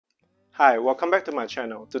Hi, welcome back to my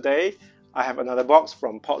channel. Today I have another box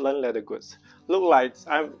from Portland Leather Goods. Look like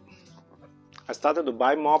I started to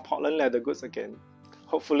buy more Portland Leather Goods again.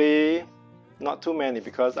 Hopefully not too many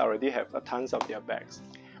because I already have a tons of their bags.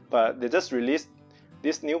 But they just released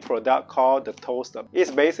this new product called the Toaster.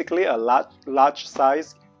 It's basically a large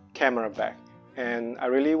size camera bag. And I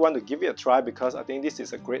really want to give it a try because I think this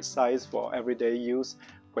is a great size for everyday use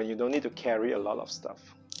when you don't need to carry a lot of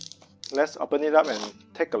stuff. Let's open it up and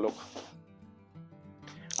take a look.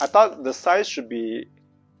 I thought the size should be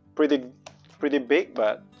pretty big,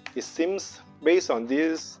 but it seems based on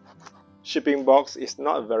this shipping box, it's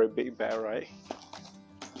not a very big bag, right?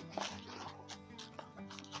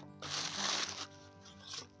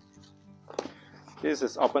 This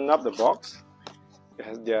is open up the box. It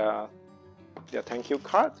has their thank you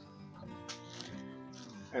card,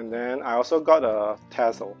 and then I also got a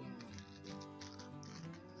tassel.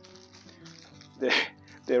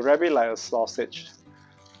 They wrap it like a sausage.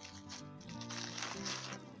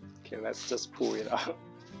 Okay, let's just pull it out.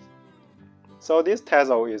 So this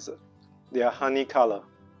tassel is their honey color,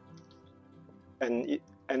 and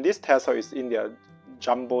this tassel is in their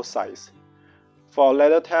jumbo size. For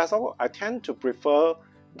leather tassel, I tend to prefer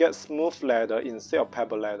get smooth leather instead of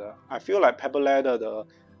pebble leather. I feel like pebble leather,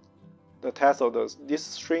 the tassel,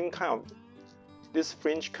 this fringe kind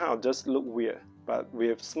of just look weird. But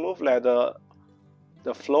with smooth leather,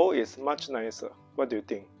 the flow is much nicer. What do you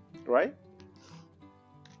think, right?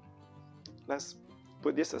 Let's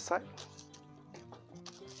put this aside.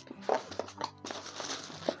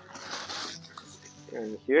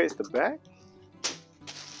 And here is the bag.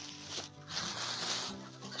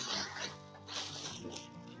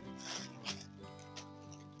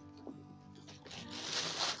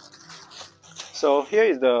 So here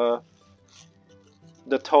is the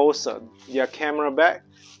toaster, their camera bag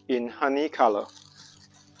in honey color.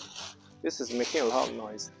 This is making a lot of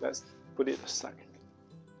noise. Let's put it aside.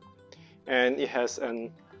 And it has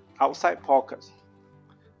an outside pocket.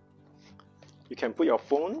 You can put your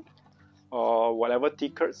phone or whatever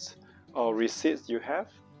tickets or receipts you have.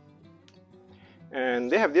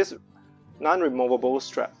 And they have this non-removable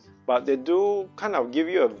strap, but they do kind of give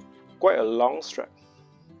you quite a long strap.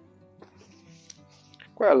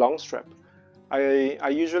 I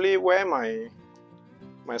usually wear my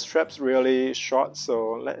straps really short,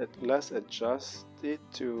 so let's adjust it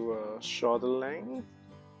to a shorter length.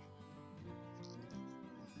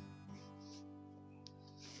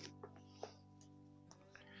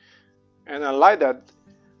 And I like that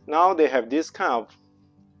now they have this kind of,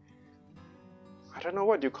 I don't know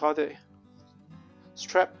what you call it,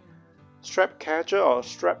 strap catcher or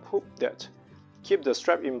strap hook that keep the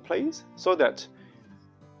strap in place so that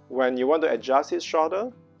when you want to adjust it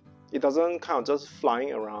shorter, it doesn't kind of just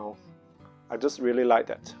flying around. I just really like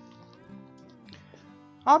that.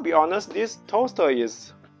 I'll be honest, this toaster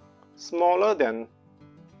is smaller than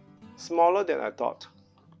I thought.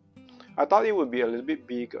 I thought it would be a little bit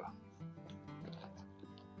bigger.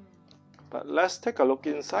 But let's take a look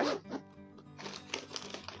inside.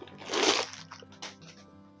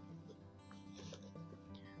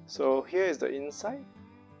 So here is the inside.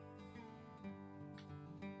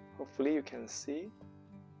 Hopefully you can see.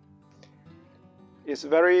 It's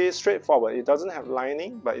very straightforward. It doesn't have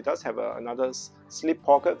lining, but it does have another slip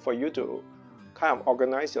pocket for you to kind of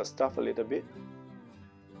organize your stuff a little bit.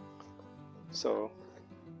 So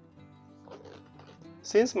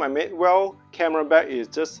since my Madewell camera bag is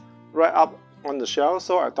just right up on the shelf,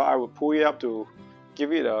 so I thought I would pull it up to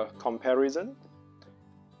give it a comparison.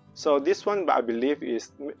 So this one, I believe,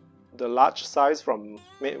 is the large size from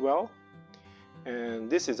Madewell, and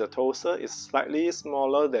this is a toaster. It's slightly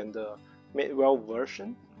smaller than the Madewell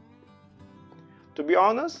version. To be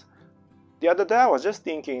honest, the other day I was just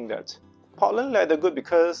thinking that Portland Leather Goods,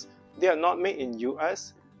 because they are not made in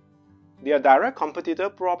US, their direct competitor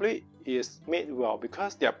probably is Madewell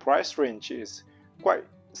because their price range is quite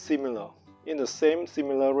similar, in the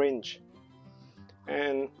similar range,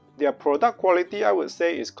 and their product quality, I would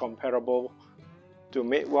say, is comparable to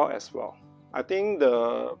Madewell as well. I think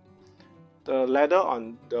the leather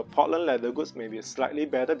on the Portland Leather Goods may be slightly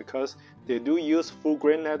better because they do use full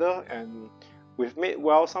grain leather, and with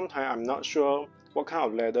Madewell, sometimes I'm not sure what kind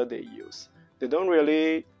of leather they use. They don't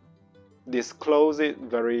really disclose it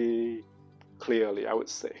very clearly, I would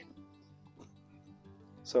say.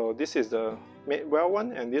 So this is the Madewell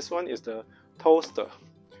one, and this one is the toaster.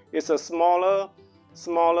 It's a smaller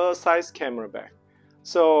size camera bag.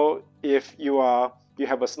 So if you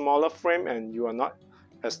have a smaller frame and you are not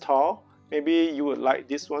as tall, maybe you would like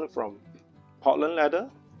this one from Portland Leather,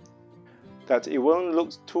 that it won't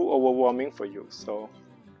look too overwhelming for you. So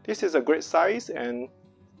This is a great size, and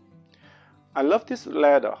I love this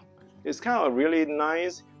leather. It's kind of a really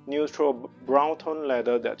nice neutral brown tone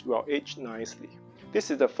leather that will age nicely. This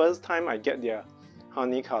is the first time I get their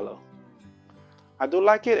honey color. I do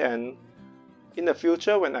like it, and in the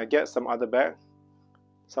future when I get some other bag,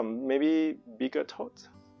 some maybe bigger totes,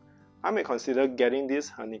 I may consider getting this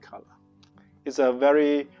honey color. It's a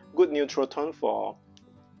very good neutral tone for,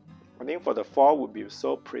 I think for the fall would be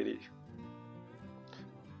so pretty.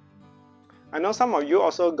 I know some of you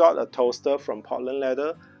also got a toaster from Portland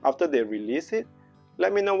Leather after they released it.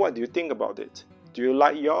 Let me know what do you think about it. Do you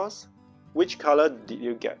like yours? Which color did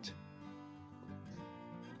you get?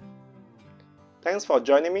 Thanks for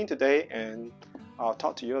joining me today, and I'll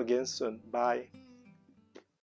talk to you again soon. Bye.